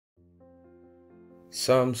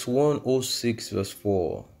Psalms 106 verse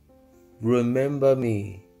 4. Remember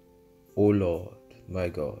me, O Lord, my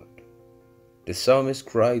God. The psalmist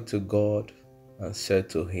cried to God and said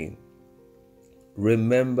to him,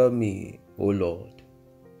 Remember me, O Lord,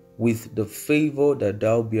 with the favor that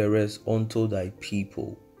thou bearest unto thy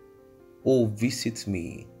people. O visit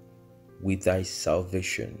me with thy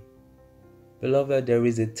salvation. Beloved, there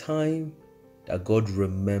is a time that God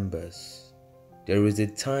remembers. There is a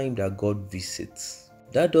time that God visits.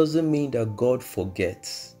 That doesn't mean that God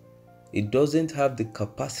forgets. It doesn't have the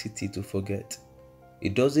capacity to forget.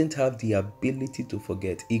 It doesn't have the ability to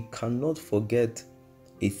forget. It cannot forget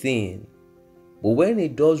a thing. But when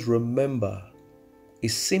it does remember, it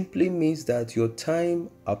simply means that your time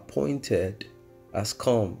appointed has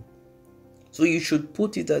come. So you should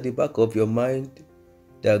put it at the back of your mind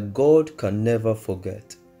that God can never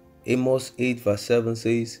forget. Amos 8 verse 7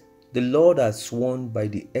 says, The Lord has sworn by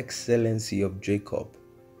the excellency of Jacob,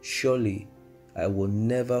 surely I will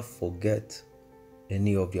never forget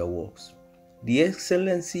any of your works. The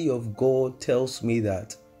excellency of God tells me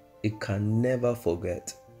that it can never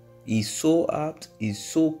forget. He's so apt, he's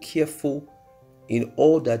so careful in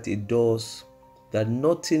all that he does that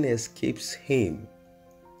nothing escapes him.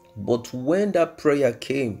 But when that prayer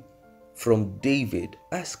came from David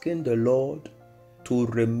asking the Lord to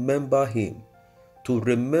remember him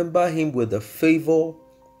with the favor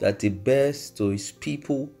that he bears to his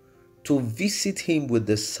people, to visit him with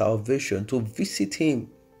the salvation, to visit him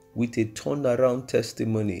with a turnaround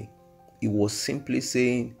testimony, he was simply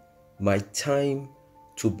saying, my time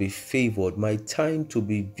to be favored, my time to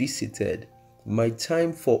be visited, my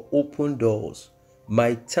time for open doors,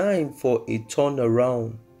 my time for a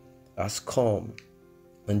turnaround has come.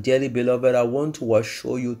 And dearly beloved, I want to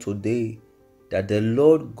assure you today that the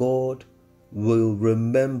Lord God will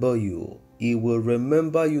remember you. He will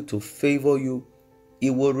remember you to favor you. He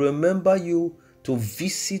will remember you to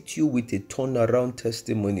visit you with a turnaround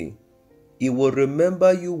testimony. He will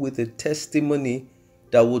remember you with a testimony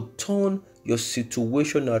that will turn your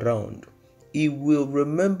situation around. He will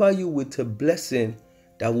remember you with a blessing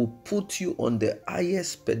that will put you on the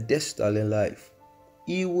highest pedestal in life.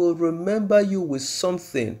 He will remember you with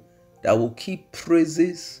something that will keep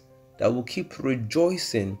praises, that will keep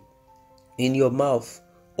rejoicing in your mouth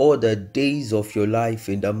all the days of your life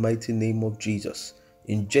in the mighty name of Jesus.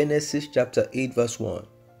 In Genesis chapter 8 verse 1,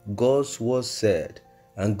 God's word said,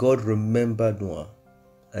 and God remembered Noah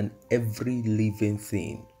and every living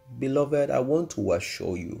thing. Beloved, I want to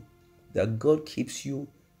assure you that God keeps you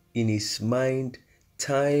in his mind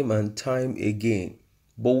time and time again.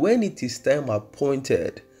 But when it is time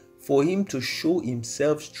appointed for him to show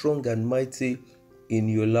himself strong and mighty in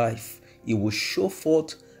your life, he will show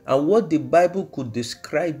forth. And what the Bible could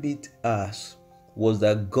describe it as was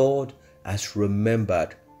that God has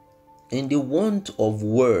remembered. In the want of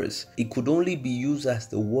words, it could only be used as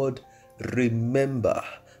the word remember.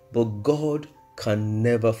 But God can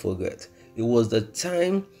never forget. It was the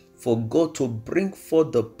time for God to bring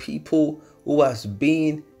forth the people who has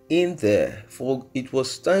been in there. For it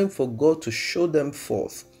was time for God to show them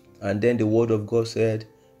forth. And then the word of God said,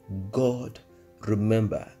 God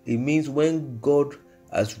remember. It means when God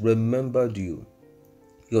has remembered you,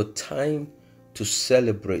 your time to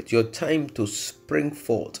celebrate, your time to spring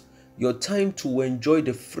forth, your time to enjoy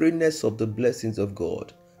the freeness of the blessings of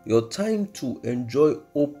God, your time to enjoy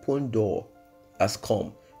open door has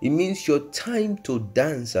come. It means your time to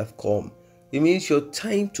dance have come. It means your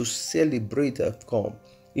time to celebrate have come.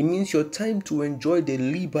 It means your time to enjoy the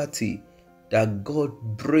liberty that God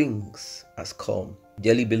brings has come.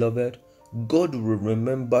 Dearly beloved, God will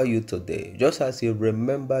remember you today, just as he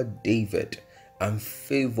remembered David and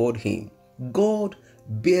favored him. God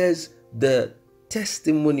bears the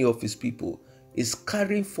testimony of his people, is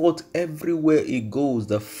carrying forth everywhere he goes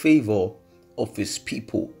the favor of his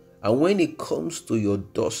people. And when it comes to your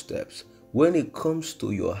doorsteps, when it comes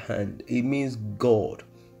to your hand, it means God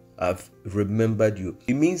have remembered you.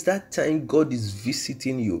 It means that time God is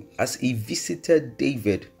visiting you as he visited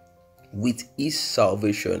David with his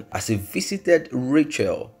salvation, as he visited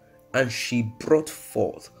Rachel and she brought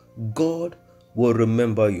forth. God will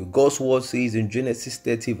remember you. God's word says in Genesis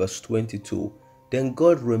 30 verse 22, then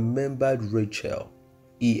God remembered Rachel.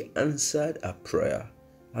 He answered her prayer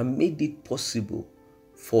and made it possible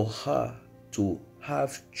for her to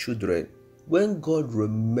have children. When God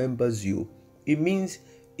remembers you, it means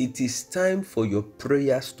it is time for your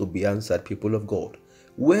prayers to be answered, people of God.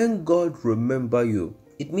 When God remembers you,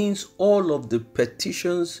 it means all of the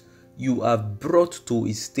petitions you have brought to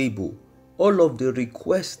his table, all of the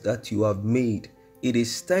requests that you have made, it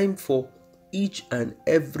is time for each and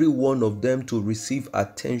every one of them to receive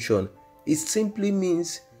attention. It simply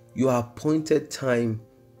means your appointed time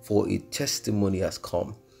for a testimony has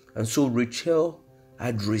come. And so Rachel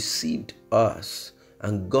had received us,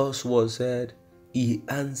 and God's word said he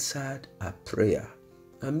answered her prayer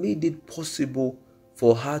and made it possible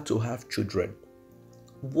for her to have children.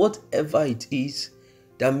 Whatever it is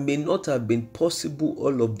that may not have been possible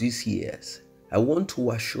all of these years, I want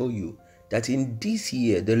to assure you that in this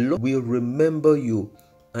year, the Lord will remember you,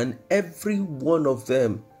 and every one of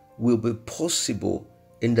them will be possible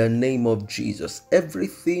in the name of Jesus.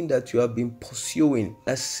 Everything that you have been pursuing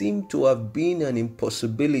that seemed to have been an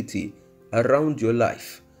impossibility around your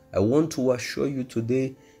life, I want to assure you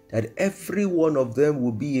today that every one of them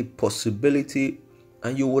will be a possibility,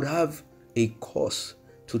 and you would have a cause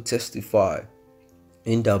to testify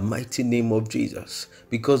in the mighty name of Jesus,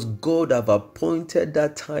 because God have appointed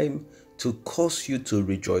that time to cause you to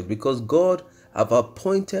rejoice, because God have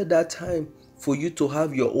appointed that time for you to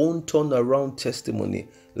have your own turnaround testimony,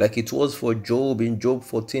 like it was for Job in Job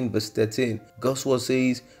 14 verse 13. God's word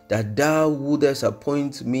says that thou wouldest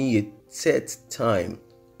appoint me a set time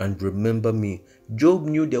and remember me. Job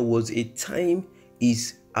knew there was a time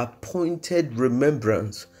his appointed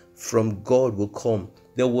remembrance from God will come.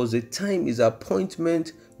 There was a time his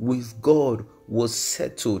appointment with God was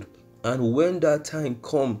settled, and when that time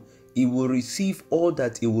come, he will receive all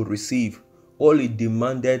that he will receive. All he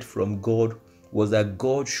demanded from God was that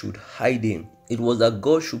God should hide him. It was that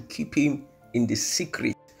God should keep him in the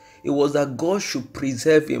secret. It was that God should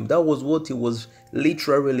preserve him. That was what he was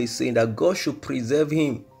literally saying, that God should preserve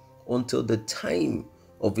him until the time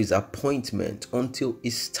of his appointment, until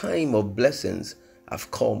his time of blessings have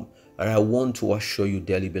come. And I want to assure you,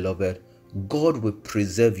 dearly beloved, God will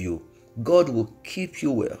preserve you. God will keep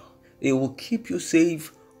you well. He will keep you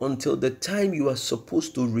safe until the time you are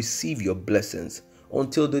supposed to receive your blessings,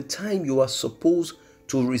 until the time you are supposed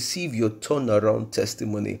to receive your turnaround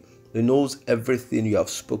testimony. He knows everything you have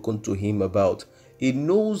spoken to him about. He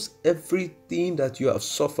knows everything that you have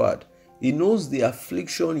suffered. He knows the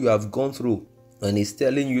affliction you have gone through. And he's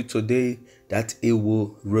telling you today that he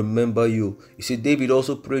will remember you. You see, David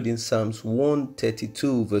also prayed in Psalms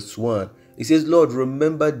 132 verse 1. He says, Lord,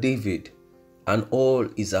 remember David and all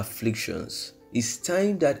his afflictions. It's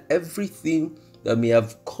time that everything that may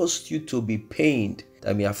have caused you to be pained,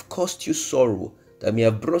 that may have caused you sorrow, that may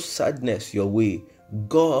have brought sadness your way,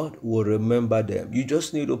 God will remember them. You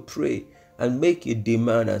just need to pray and make a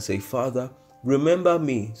demand and say, Father, remember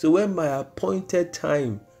me. So when my appointed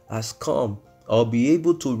time has come, I'll be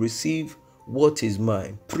able to receive what is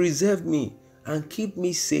mine. Preserve me and keep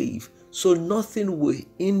me safe, so nothing will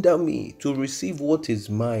hinder me to receive what is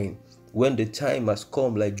mine. When the time has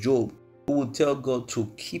come, like Job, who will tell God to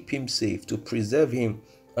keep him safe, to preserve him,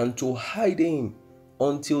 and to hide him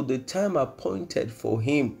until the time appointed for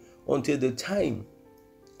him, until the time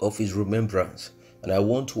of his remembrance. And I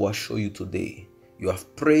want to assure you today, you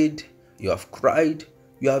have prayed, you have cried,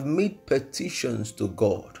 you have made petitions to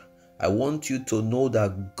God. I want you to know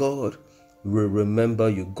that God will remember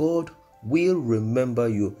you. God will remember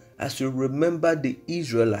you, as you remembered the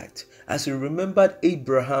Israelites, as you remembered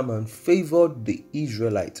Abraham and favored the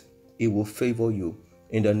Israelites. He will favor you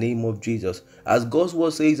in the name of Jesus. As God's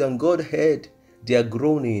word says, and God heard their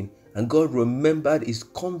groaning, and God remembered his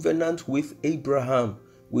covenant with Abraham,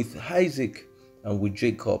 with Isaac, and with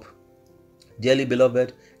Jacob. Dearly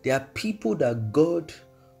beloved, there are people that God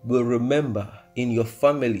will remember in your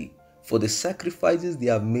family for the sacrifices they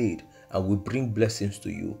have made and will bring blessings to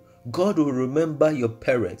you. God will remember your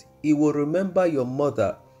parents. He will remember your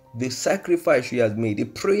mother, the sacrifice she has made, the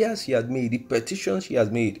prayers she has made, the petitions she has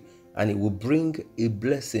made, and it will bring a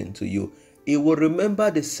blessing to you. He will remember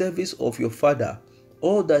the service of your father,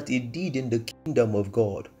 all that he did in the kingdom of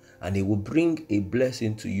God, and it will bring a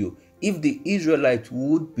blessing to you. If the Israelites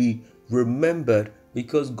would be remembered,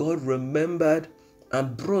 because God remembered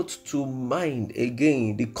and brought to mind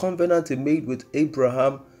again the covenant he made with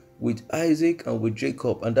Abraham, with Isaac, and with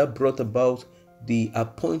Jacob, and that brought about the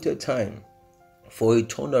appointed time for a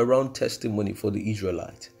turnaround testimony for the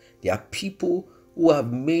Israelites. There are people who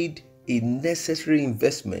have made a necessary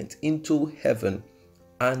investment into heaven,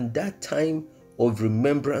 and that time of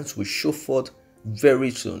remembrance will show forth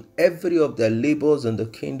very soon. Every of their labors in the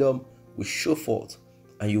kingdom will show forth,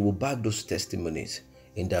 and you will back those testimonies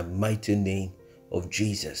in the mighty name of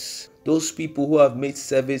Jesus. Those people who have made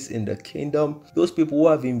service in the kingdom, those people who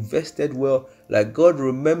have invested well, like God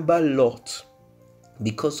remember Lot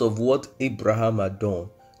because of what Abraham had done.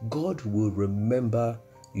 God will remember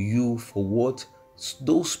you for what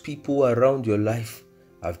those people around your life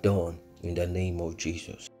have done in the name of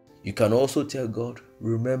Jesus. You can also tell God,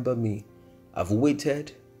 remember me. I've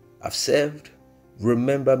waited, I've served,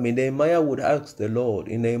 remember me. Nehemiah would ask the Lord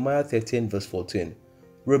in Nehemiah 13 verse 14,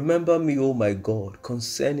 remember me, O my God,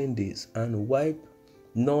 concerning this, and wipe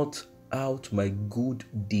not out my good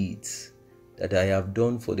deeds that I have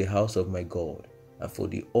done for the house of my God and for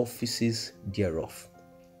the offices thereof.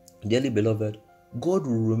 Dearly beloved, God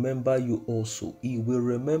will remember you also. He will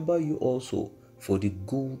remember you also for the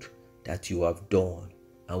good that you have done,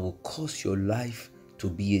 and will cause your life to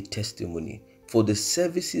be a testimony for the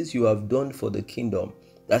services you have done for the kingdom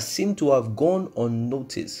that seem to have gone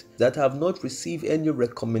unnoticed, that have not received any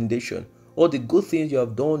recommendation, or the good things you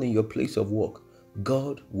have done in your place of work.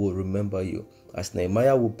 God will remember you. As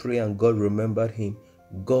Nehemiah will pray and God remembered him,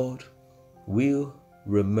 God will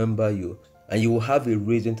remember you, and you will have a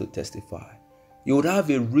reason to testify. You would have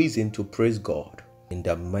a reason to praise God in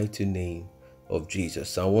the mighty name of Jesus.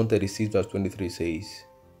 Psalm 136 verse 23 says,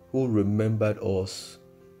 who remembered us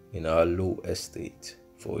in our low estate,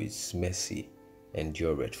 for his mercy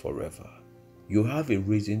endureth forever. You have a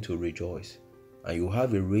reason to rejoice, and you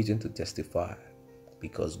have a reason to testify,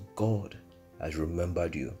 because God has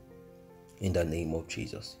remembered you in the name of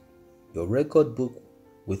Jesus. Your record book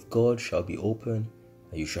with God shall be open,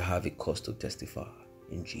 and you shall have a cause to testify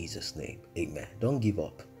in Jesus' name. Amen. Don't give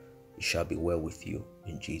up. It shall be well with you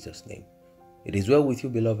in Jesus' name. It is well with you,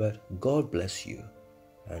 beloved. God bless you,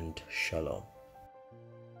 and shalom.